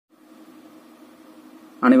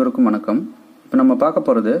அனைவருக்கும் வணக்கம். இப்போ நம்ம பார்க்க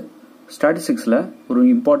போகிறது ஸ்டாட்டிஸ்டிக்ஸில் ஒரு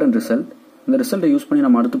இம்பார்ட்டன்ட் ரிசல்ட். இந்த ரிசல்ட்டை யூஸ் பண்ணி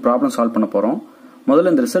நம்ம அடுத்து ப்ராப்ளம் சால்வ் பண்ண போகிறோம்.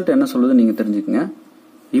 முதல்ல இந்த ரிசல்ட் என்ன சொல்லுது நீங்கள் தெரிஞ்சுக்கங்க.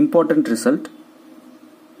 Important result.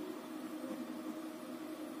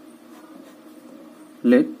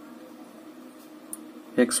 let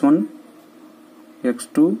x1,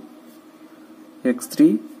 x2, x3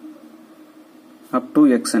 up to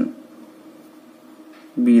xn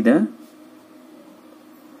be the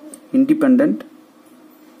independent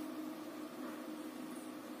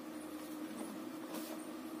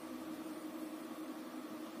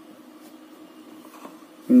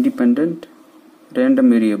random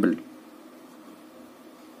variable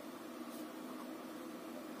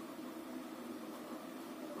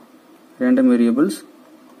variables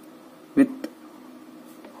with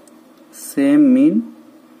same mean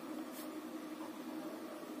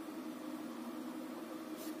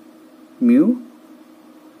mu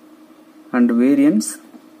and variance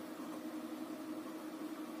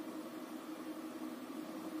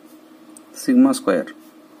sigma square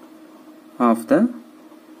of the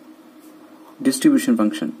distribution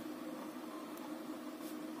function.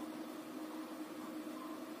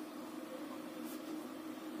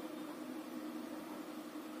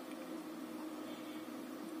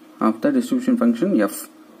 Of the distribution function f.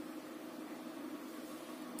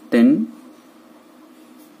 Then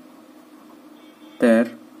their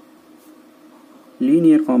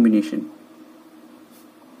linear combination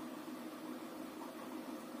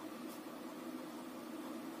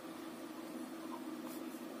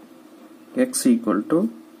x equal to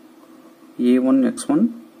a1 x1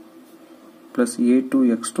 plus a2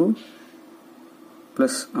 x2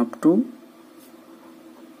 plus up to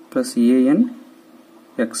plus an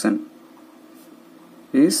xn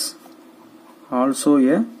is also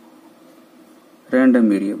a random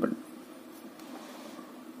variable.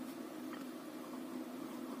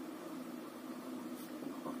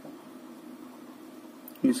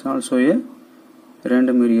 Is also a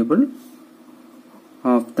random variable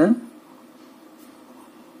of the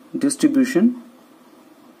distribution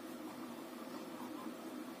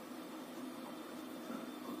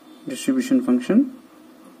function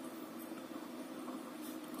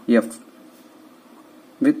f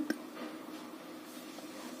with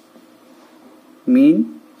mean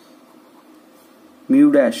mu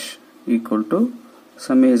dash equal to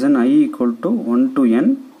summation I equal to 1 to n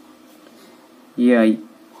ai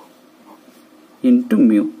into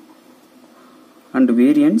mu and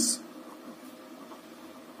variance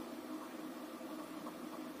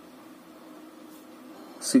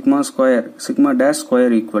sigma dash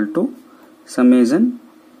square equal to summation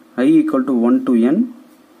I equal to 1 to n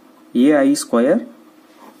ai square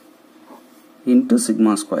into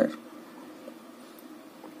sigma square.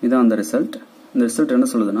 இதான் அந்த result. இந்த result என்ன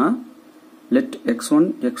சொல்லுதுன்னா, let x1,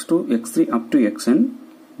 x2, x3 up to xn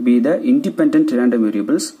be the independent random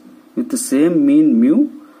variables with the same mean mu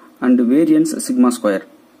and variance sigma square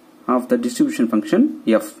of the distribution function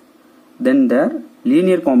f. Then their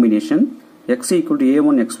linear combination x equal to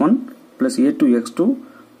a1 x1 plus a2 x2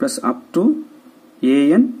 plus up to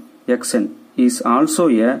an xn is also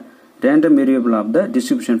a random variable of the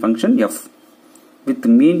distribution function f with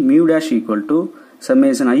mean mu dash equal to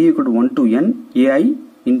summation I equal to 1 to n ai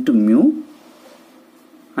into mu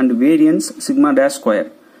and variance sigma dash square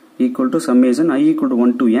equal to summation I equal to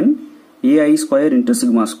 1 to n ai square into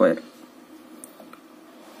sigma square.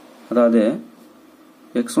 அதாவது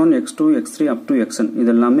x1, x2, x3 up to xn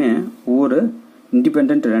இதெல்லாமே ஒரு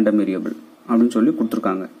independent random variable அப்படின்னு சொல்லி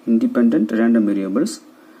கொடுத்துருக்காங்க. Independent random variables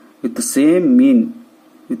with the same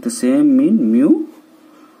mean mu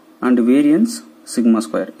and variance sigma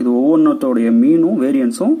square. இது ஒவ்வொன்றத்தோடைய மீனும்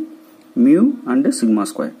வேரியன்ஸும் mu and sigma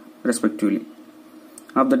square respectively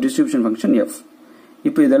of the distribution function f.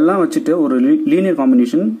 இப்போ இதெல்லாம் வச்சுட்டு ஒரு linear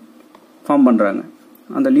combination ஃபார்ம் பண்றாங்க.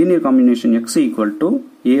 அந்த linear combination x equal to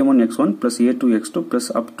a1 x1 plus a2 x2 plus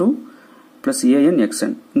up to plus an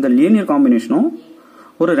xn. இந்த linear combinationம்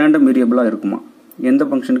ஒரு random variable இருக்குமா எந்த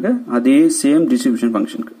ஃபங்க்ஷனுக்கு? அதே சேம் டிஸ்ட்ரிபியூஷன்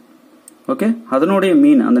ஃபங்க்ஷனுக்கு. ஓகே, அதனுடைய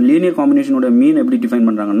மீன், அந்த லீனியர் காம்பினேஷனோட மீன் எப்படி டிஃபைன்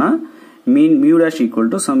பண்றாங்கன்னா, மீன் mu dash equal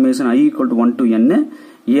to summation I equal to 1 to n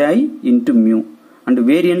ai into mu and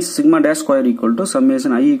variance sigma dash square equal to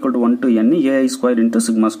summation I equal to 1 to n ai square into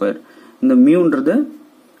sigma square. இந்த muன்றது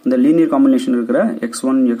இந்த linear combination இருக்கிற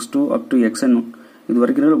x1 x2 up to xn இது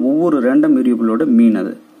வரைக்கும் ஒவ்வொரு random வேரியபிளோட மீன்.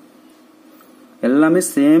 அது எல்லாமே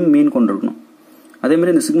same மீன் கொண்டிருக்கணும். அதே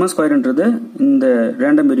மாதிரி இந்த சிக்மா ஸ்கொயர்ன்றது இந்த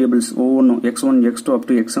ரேண்டம் வேரியபிள்ஸ் ஒவ்வொன்றும் x1 x2 up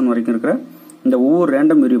to xn வரைக்கும் இருக்கிற இந்த ஒவ்வொரு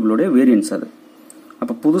ரேண்டம் வேரியபிளோட வேரியன்ஸ். அது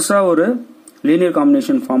அப்போ புதுசாக ஒரு லீனியர்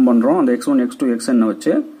காம்பினேஷன் ஃபார்ம் பண்ணுறோம் அந்த x1 x2 xn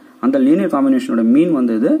வச்சு. அந்த லீனியர் காம்பினேஷனோட மீன்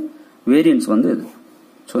வந்து இது, வேரியன்ஸ் வந்து இது.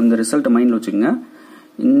 ஸோ இந்த ரிசல்ட்டை மைண்டில் வச்சுக்கோங்க.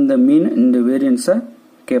 இந்த மீன் இந்த வேரியன்ஸை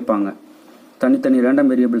கேட்பாங்க. தனித்தனி ரேண்டம்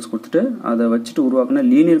வேரியபிள்ஸ் கொடுத்துட்டு அதை வச்சுட்டு உருவாக்குன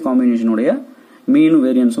லீனியர் காம்பினேஷனுடைய மீனும்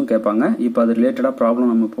வேரியன்ஸும் கேட்பாங்க. இப்போ அது ரிலேட்டடாக ப்ராப்ளம்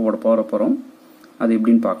நம்ம இப்போ போகிறோம். அது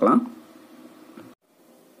எப்படின்னு பார்க்கலாம்.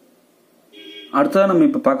 அடுத்ததாக நம்ம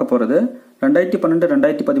இப்போ பார்க்க போகிறது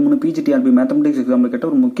 2012-2013 பிஜிடிஆர்பி மேத்தமெட்டிக்ஸ் எக்ஸாம்பிள் கேட்ட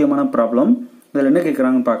ஒரு முக்கியமான ப்ராப்ளம். இதில் என்ன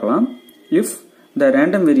கேட்குறாங்கன்னு பார்க்கலாம். If the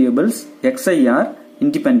random variables xi are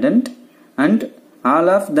independent and all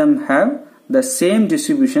of them have the same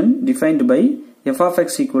distribution defined by f of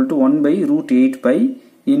x equal to 1 by root 8 pi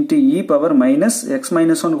into e power minus x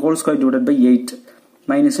minus 1 whole square divided by 8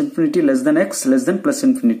 minus infinity less than x less than plus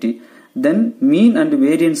infinity, then mean and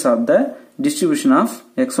variance of the distribution of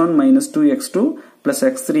x1 minus 2 x2 plus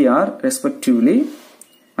x3 are respectively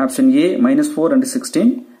option A minus 4 and 16,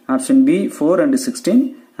 option B 4 and 16,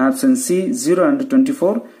 option C 0 and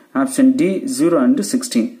 24, option D 0 and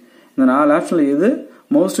 16. இந்த 4 ஆப்ஷன்ல எது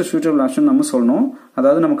most suitable option நம்ம சொல்லணும்.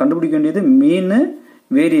 அதாவது நம்ம கண்டுபிடிக்க வேண்டியது மீன்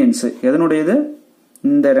variance எதனுடையது,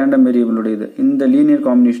 இந்த ரேண்டம் வேரியபிளுடையது, இந்த லீனியர்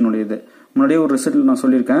காம்பினேஷனுடையது. முன்னாடியே ஒரு ரிசல்ட் நான்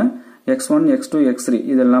சொல்லியிருக்கேன். x1 x2 x3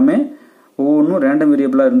 இது எல்லாமே ஒவ்வொன்றும் ரேண்டம்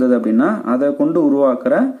வேரியபிளா இருந்தது அப்படின்னா அதை கொண்டு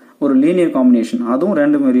உருவாக்குற ஒரு லீனியர் காம்பினேஷன் அதுவும்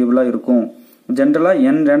ரேண்டம் வேரியபிளா இருக்கும். ஜென்ரலா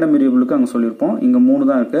n ரேண்டம் வேரியபிளுக்கு அங்கே சொல்லியிருப்போம். இங்க 3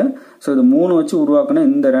 தான் இருக்கு. ஸோ இது 3 வச்சு உருவாக்குன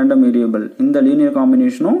இந்த ரேண்டம் வேரியபிள் இந்த லீனியர்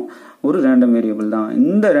காம்பினேஷனும் ஒரு ரேண்டம் வேரியபிள் தான்.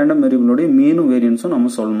 இந்த ரேண்டம் வேரியபிளுடைய மீனும் வேரியன்ஸும்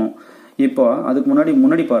நம்ம சொல்லணும். இப்போ அதுக்கு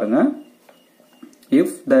முன்னாடி பாருங்க.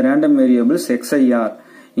 If the random variables xi are,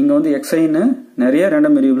 இங்க வந்து xiன்னு நிறைய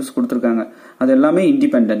ரேண்டம் வேரியபிள்ஸ் கொடுத்துருக்காங்க. அது எல்லாமே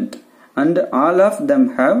independent and all of them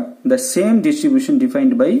have the same distribution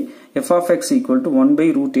defined by f of x equal to 1 by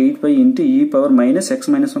root 8 pi into e power minus x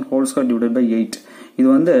minus 1 whole square divided by 8. இது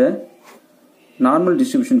வந்து normal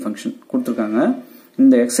distribution function கொடுத்துருக்காங்க.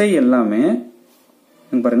 இந்த xi எல்லாமே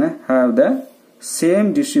பாருங்க have the same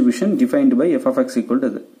distribution defined by f of x equal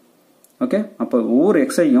to இது. Okay, அப்போ ஒவ்வொரு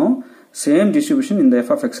xiயும் same distribution இந்த f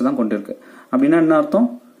of x தான் கொண்டிருக்கு. அப்படின்னா என்ன அர்த்தம்?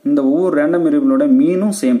 இந்த ஒவ்வொரு ரேண்டம் வேரியபிளோட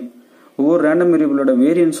மீனும் சேம், ஒவ்வொரு ரேண்டம் வேரியபிளோட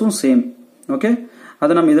வேரியன்ஸும் சேம். ஓகே,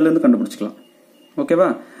 அதை நம்ம இதுல இருந்து கண்டுபிடிச்சிக்கலாம். ஓகேவா?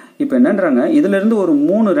 இப்போ என்னன்றாங்க, இதுல இருந்து ஒரு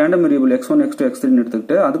 3 random variable x1 x2 x3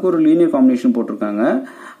 எடுத்துக்கிட்டு அதுக்கு ஒரு லீனியர் காம்பினேஷன் போட்டிருக்காங்க.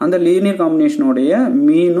 அந்த லீனியர் காம்பினேஷனுடைய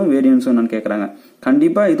மீனும் வேரியன்ஸும் என்னன்னு கேட்கறாங்க.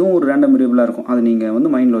 கண்டிப்பா இதுவும் ஒரு ரேண்டம் வேரியபிளா இருக்கும். அதை நீங்க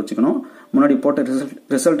வந்து மைண்ட்ல வச்சுக்கணும். முன்னாடி போட்ட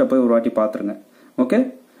ரிசல்ட்டை போய் ஒரு வாட்டி பாத்துருங்க. ஓகே,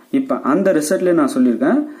 இப்போ அந்த ரிசல்ட்ல நான்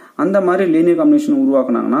சொல்லியிருக்கேன். அந்த மாதிரி லீனியர் காம்பினேஷன்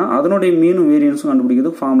உருவாக்குனாங்கன்னா அதனுடைய மீனும் வேரியன்ஸும்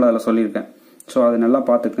கண்டுபிடிக்கிறதுக்கு ஃபார்முலால சொல்லியிருக்கேன். ஸோ அதை நல்லா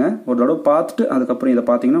பார்த்துக்கங்க. ஒரு தடவை பார்த்துட்டு அதுக்கப்புறம் இதை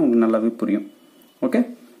பார்த்தீங்கன்னா உங்களுக்கு நல்லாவே புரியும். ஓகே,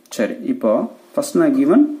 சரி. இப்போ ஃபர்ஸ்ட் நான்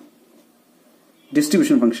கிவன்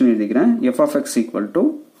டிஸ்ட்ரிபியூஷன் ஃபங்க்ஷன் எழுதிக்கிறேன். f of x equal to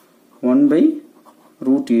 1 by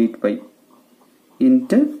root 8 pi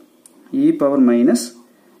into e power minus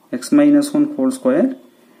x minus 1 whole square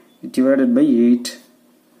divided by 8.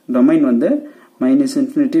 Domain வந்து minus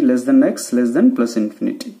infinity less than x less than plus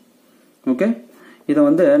infinity. Okay, இதை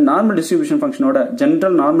வந்து normal distribution ஃபங்க்ஷனோட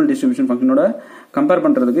general normal distribution ஃபங்க்ஷனோட compare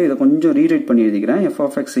பண்றதுக்கு இதை கொஞ்சம் rewrite பண்ணி எழுதிக்கிறேன். f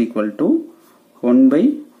of x equal to 1 by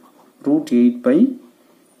root 8 pi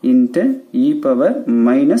into e power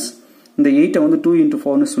minus இந்த 8 வந்து 2 into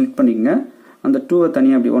 4 ஸ்ப்ளிட் பண்ணிக்கங்க. அந்த 2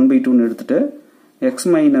 தனியாக அப்படி 1 by 2 எடுத்துட்டு x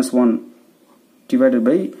minus 1 divided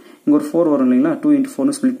by இங்க ஒரு 4 வரும் இல்லைங்களா, 2 into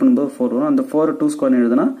 4 ஸ்ப்ளிட் பண்ணும்போது 4 வரும். அந்த 4 2 ஸ்கொயர்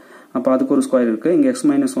எழுதுனா அப்போ அதுக்கு ஒரு ஸ்கொயர் இருக்கு. இங்க x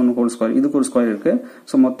minus 1 ஹோல் ஸ்கொயர் இதுக்கு ஒரு ஸ்கொயர் இருக்கு.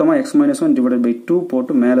 ஸோ மொத்தமா x minus 1 divided by 2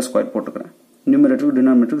 போட்டு மேலே ஸ்கொயர் போட்டுக்கிறேன். நியூமரேட்டருக்கு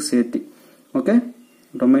டினாமினேட்டருக்கு சேர்த்து. ஓகே,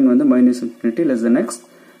 டொமைன் வந்து minus infinity less than x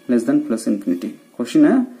less than plus infinity.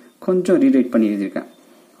 கொஸ்டினை கொஞ்சம் ரீரைட் பண்ணி எழுதியிருக்கேன்.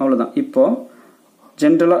 அவ்வளோதான். இப்போ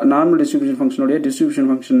ஜென்ரலா normal distribution ஃபங்க்ஷனுடைய distribution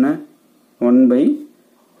function 1 by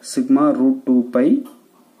sigma root 2 pi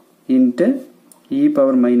into e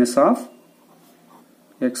power minus of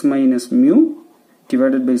x minus mu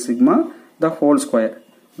divided by sigma the whole square.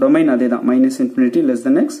 Domain அதே தான் minus infinity less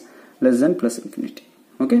than x less than plus infinity.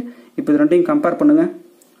 Okay, இப்போ இது ரெண்டையும் compare பண்ணுங்க.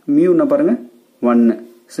 mu என்ன பாருங்க 1,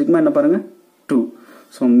 sigma என்ன பாருங்க 2.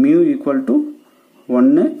 So mu equal to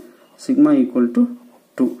 1, sigma equal to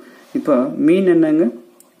 2. இப்போ மீன் என்னங்க,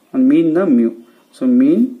 மீன் தான் mu. So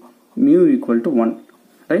mean mu equal to 1.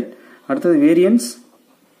 Right. அடுத்தது வேரியன்ஸ்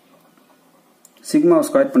சிக்மா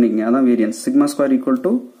ஸ்கொயர் பண்ணிக்கங்க, அதான் variance. Sigma square equal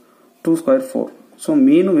to 2 square 4. So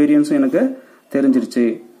மீனும் வேரியன்ஸும் எனக்கு தெரிஞ்சிருச்சு.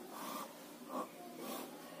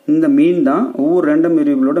 இந்த மீன் தான் ஒவ்வொரு ரேண்டம்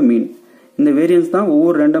வேரியபிளோட மீன், இந்த வேரியன்ஸ் தான்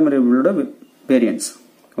ஒவ்வொரு ரேண்டம் வேரியபிளோட வேரியன்ஸ்.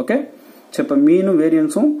 ஓகே, சரி. இப்போ மீனும்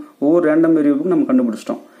வேரியன்ஸும் ஒவ்வொரு ரேண்டம் வேரியபிளுக்கும் நம்ம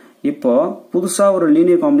கண்டுபிடிச்சிட்டோம். இப்போ புதுசா ஒரு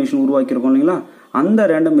லீனியர் காம்பினேஷன் உருவாக்கியிருக்கோம் இல்லைங்களா, அந்த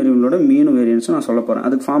ரேண்டம் வேரியபிளோட மீனும் வேரியன்ஸும் நான் சொல்ல போறேன்.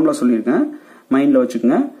 அதுக்கு ஃபார்முலா சொல்லியிருக்கேன், மைண்ட்ல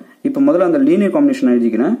வச்சுக்கோங்க. இப்போ முதல்ல அந்த லீனியர் காம்பினேஷன்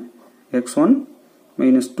எழுதிக்கிறேன். x1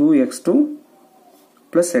 minus 2x2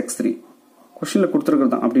 plus x3 கொஸ்டின்ல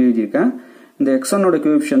கொடுத்துருக்கிறது தான் அப்படி எழுதியிருக்கேன். இந்த x1 ஓட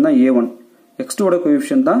கோஎஃபிஷியன்ட் தான் a1, x2 ஓட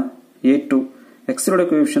கோஎஃபிஷியன்ட் தான் a2, x3 ஓட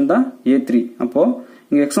கோஎஃபிஷியன்ட் தான் a3. அப்போ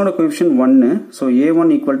இங்க x1 ஓட coefficient 1, so a1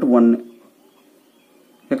 equal to 1.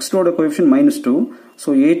 x2 ஓட coefficient -2, so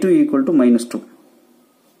a2 equal to -2.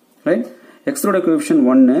 Right? x3 ஓட coefficient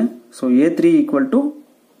 1, so a3 equal to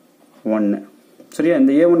 1. சரியா?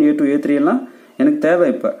 இந்த a1, a2, a3 எல்லாம் எனக்கு தேவை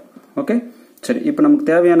இப்ப. ஓகே? சரி, இப்போ நமக்கு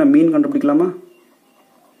தேவையான மீன் கண்டுபிடிக்கலாமா?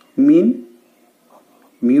 மீன்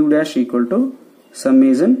mu dash equal to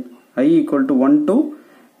summation I equal to 1 to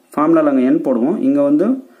ஃபார்முலால அங்க n போடுவோம். இங்க வந்து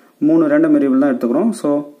 3 ரேண்டம் வேரியபிள் தான் எடுத்துக்கிறோம். So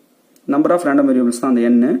number of random variables தான் அந்த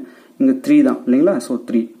n. இங்க 3 தான் இல்லீங்களா? So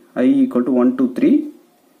 3 I equal to 1 to 3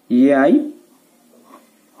 ai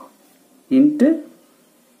into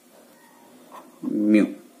mu.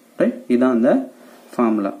 Right? இதான் அந்த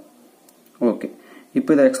ஃபார்முலா. ஓகே, இப்போ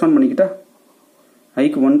இதை எக்ஸ்பேண்ட் பண்ணிக்கிட்டா i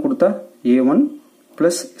க்கு 1 கொடுத்தா a1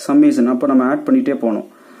 plus summation. அப்போ நம்ம ஆட் பண்ணிட்டே போகணும்.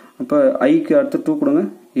 அப்போ i க்கு அடுத்து 2 கொடுங்க,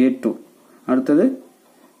 a2, அடுத்தது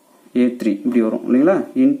a3, இப்படி வரும் இல்லைங்களா?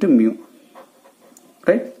 Into mu.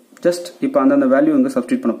 ரைட்? ஜஸ்ட் இப்போ அந்த வேல்யூ இங்கே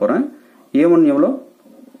சப்ஸ்டிட் பண்ண போகிறேன். a1 எவ்வளோ?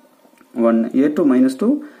 1, a2 -2,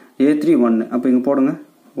 a3 1. அப்போ இங்கே போடுங்க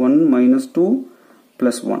 1 - 2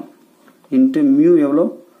 + 1 இன்ட்டு மியூ எவ்வளோ?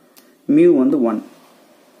 மியூ வந்து 1.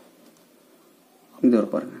 இது ஒரு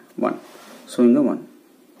பாருங்க 1. ஸோ இங்கே 1.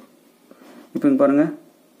 இப்போ இங்கே பாருங்க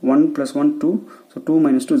 1 + 1 2, ஸோ 2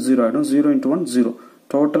 - 2 0 ஆகிடும். 0 × 1 0,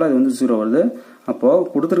 டோட்டலாக இது வந்து 0 வருது. அப்போது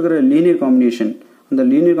கொடுத்துருக்கிற லீனியர் காம்பினேஷன், அந்த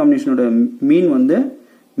லீனியர் காம்பினேஷனோட மீன் வந்து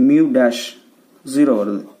மியூ டேஷ் 0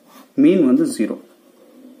 வருது. மீன் வந்து 0.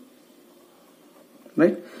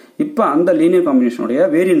 ரைட்? இப்போ அந்த லீனியர் காம்பினேஷனுடைய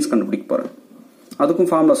வேரியன்ஸ் கண்டுபிடிக்க போகிறேன்.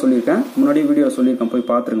 அதுக்கும் ஃபார்முலா சொல்லியிருக்கேன், முன்னாடி வீடியோவில் சொல்லியிருக்கேன், போய்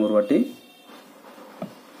பார்த்துருங்க ஒரு வாட்டி.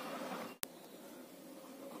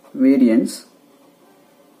 variance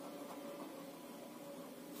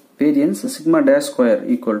sigma dash square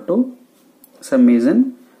equal to summation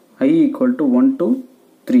I equal to 1 to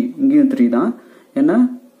 3. இங்கேயும் 3 தான். ஏன்னா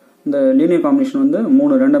இந்த லீனியர் காம்பினேஷன் வந்து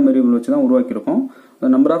 3 ரேண்டம் வேரியபிள் வச்சு தான் உருவாக்கியிருக்கோம்.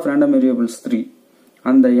 நம்பர் ஆஃப் ரேண்டம் வேரியபிள்ஸ் 3,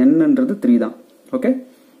 அந்த nன்றது 3 தான். ஓகே,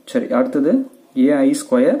 சரி, அடுத்தது ai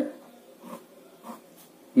square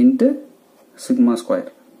into sigma square.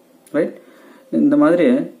 Right? இந்த மாதிரி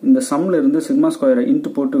இந்த சம்ல இருந்து சிக்மா ஸ்கொயரை இன்ட்டு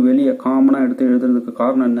போட்டு வெளியே காமனாக எடுத்து எழுதுறதுக்கு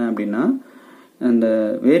காரணம் என்ன அப்படின்னா, அந்த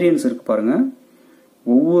வேரியன்ஸ் இருக்கு பாருங்க,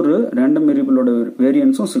 ஒவ்வொரு ரேண்டம் வேரியபிளோட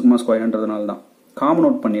வேரியன்ஸும் சிக்மா ஸ்கொயர்ன்றதுனால தான். காமன்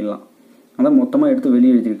அவுட் பண்ணிடலாம், அதான் மொத்தமாக எடுத்து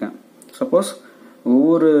வெளியே எழுதியிருக்கேன். சப்போஸ்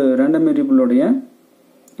ஒவ்வொரு ரேண்டம் வேரியபிளோடைய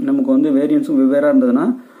நமக்கு வந்து வேரியன்ஸும் வெவ்வேறாக இருந்ததுன்னா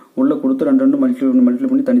உள்ள கொடுத்து 2 மல்டிப்ளை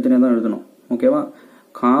பண்ணி தனித்தனியாக தான் எழுதணும். ஓகேவா?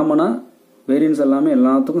 காமனாக வேரியன்ஸ் எல்லாமே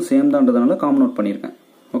எல்லாத்துக்கும் சேம் தான்றதுனால காமன் அவுட் பண்ணியிருக்கேன்.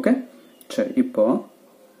 ஓகே, சரி, இப்போ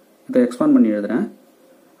இதை எக்ஸ்பாண்ட் பண்ணி எழுதுறேன்.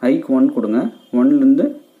 ஐக்கு 1 கொடுங்க. 1லேருந்து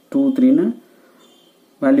 2 3ன்னு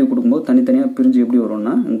வேல்யூ கொடுக்கும்போது தனித்தனியாக பிரிஞ்சு எப்படி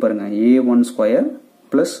வரும்னா, இங்கே பாருங்கள், a1 square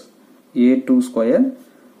plus a2 square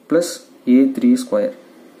plus a3 square,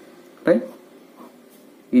 right,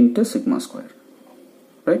 into sigma square.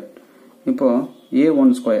 Right? இப்போ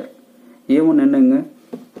a1 ஸ்கொயர், a1 என்னங்க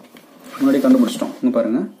முன்னாடி கண்டுபிடிச்சிட்டோம். இங்கே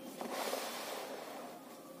பாருங்கள்,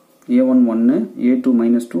 a1 1, a2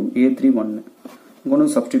 -2, a3 1. இங்கே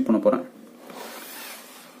ஒன்று சப்ஸ்டியூட் பண்ண போகிறேன்.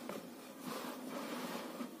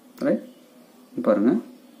 ரைட்? பாருங்க,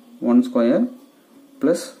 1 square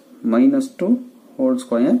plus -2 whole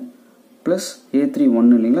square plus a3 1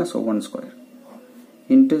 இல்லைங்களா? ஸோ 1 ஸ்கொயர்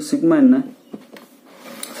இன்ட்டு சிக்மா என்ன?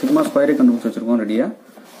 சிக்மா ஸ்கொயரே கண்டுபிடிச்சி வச்சுருக்கோம் ரெடியாக.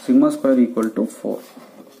 Sigma square equal to 4.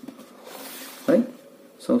 Right?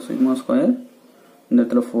 So sigma square இந்த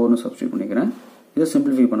இடத்துல 4ன்னு சப்ஸ்டியூட் பண்ணிக்கிறேன். இதை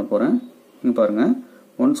சிம்பிளிஃபை பண்ண போகிறேன். இங்கே பாருங்கள்,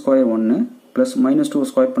 1 ஸ்கொயர் 1 ப்ளஸ் -2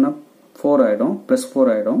 ஸ்கொயர் பண்ணால் 4 ஆகிடும், ப்ளஸ் 4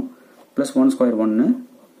 ஆகிடும், ப்ளஸ் 1 ஸ்கொயர் 1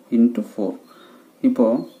 இன்ட்டு 4.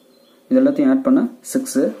 இப்போது இது எல்லாத்தையும் ஆட் பண்ண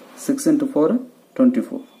 6, 6 × 4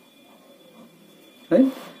 24. ரைட்?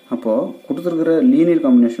 அப்போது கொடுத்துருக்கிற linear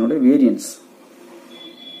காம்பினேஷனோட variance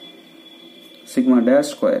sigma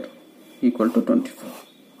dash square equal to 24.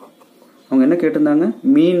 அவங்க என்ன கேட்டிருந்தாங்க?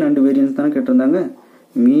 மீன் அண்ட் வேரியன்ஸ் தானே கேட்டிருந்தாங்க.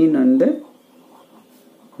 மீன் அண்டு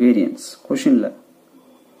வேரியன்ஸ் கொஷின்ல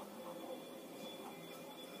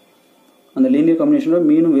அந்த லீனியர் காம்பினேஷன்ல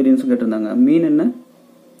மீனும் வேரியன்ஸும் கேட்டிருந்தாங்க. மீன் என்ன?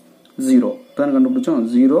 0 தான் கண்டுபிடிச்சோம்.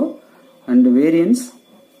 0 and variance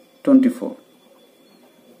 24.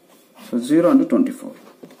 So 0 and 24.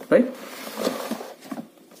 Right?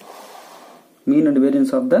 Mean and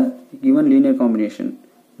variance of the given linear combination.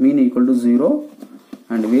 Mean equal to 0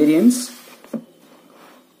 and variance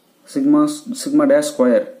sigma dash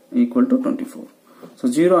square equal to 24. So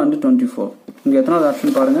 0 and 24. இங்க எத்தனாவது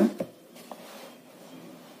ஆப்ஷன் பாருங்க?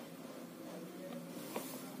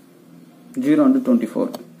 0 and 24.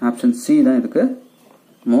 ஆப்ஷன் C தான் இதுக்கு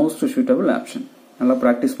மோஸ்ட் சூட்டபிள் ஆப்ஷன். நல்லா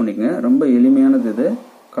practice பண்ணிக்கங்க. ரொம்ப எளிமையானது இது,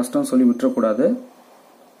 கஷ்டம் சொல்லி விட்டுறக்கூடாது.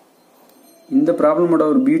 இந்த ப்ராப்ளமோட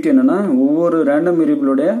ஒரு பியூட்டி என்னன்னா ஒவ்வொரு ரேண்டம்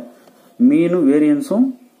வேரியபிளோட மீனும் வேரியன்ஸும்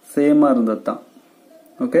சேமா இருந்தது தான்.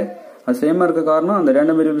 ஓகே, அது சேமா இருக்க காரணம் அந்த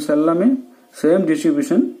ரேண்டம் வேரியபிள்ஸ் எல்லாமே சேம்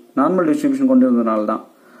டிஸ்ட்ரிபியூஷன், நார்மல் டிஸ்ட்ரிபியூஷன் கொண்டு இருந்ததுனால தான்.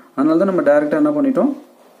 அதனால தான் நம்ம டைரக்டா என்ன பண்ணிட்டோம்,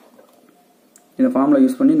 இந்த ஃபார்முலா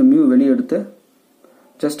யூஸ் பண்ணி இந்த மியூ வெளியே எடுத்து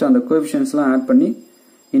ஜஸ்ட் அந்த கோஎஃபிஷியன்ட்ஸ்லாம் ஆட் பண்ணி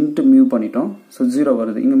இன்ட்டு மியூ பண்ணிட்டோம். ஸோ 0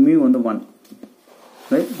 வருது. இங்கே மியூ வந்து 1,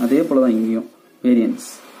 ரைட்? அதே போல தான் இங்கேயும் வேரியன்ஸ்.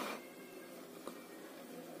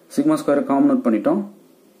 சிக்மா ஸ்கொயரை காமன் அவுட் பண்ணிட்டோம்.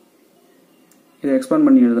 இதை எக்ஸ்பேண்ட்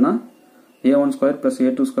பண்ணி எழுதுனா a1 square plus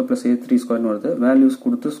a2 square plus a3 ஸ்கொயர்னு வருது. வேல்யூஸ்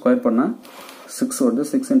கொடுத்து ஸ்கொயர் பண்ணால் 6 வருது.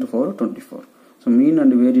 6 into 4 24. So mean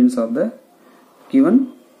and variance of the given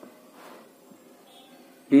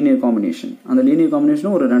linear combination. அந்த லீனியர்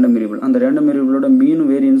காம்பினேஷனும் ஒரு ரேண்டம் வேரியபிள். அந்த ரேண்டம் வேரியபிளோட மீன்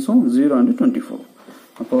வேரியன்ஸும் 0 and 24.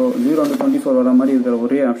 அப்போ 0 and 24 வர மாதிரி இருக்கிற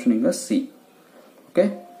ஒரே ஆப்ஷன் இங்கே சி. ஓகே,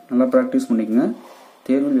 நல்லா ப்ராக்டிஸ் பண்ணிக்கங்க.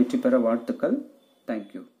 தேர்வில் வெற்றி பெற வாழ்த்துக்கள்.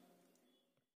 தேங்க்யூ.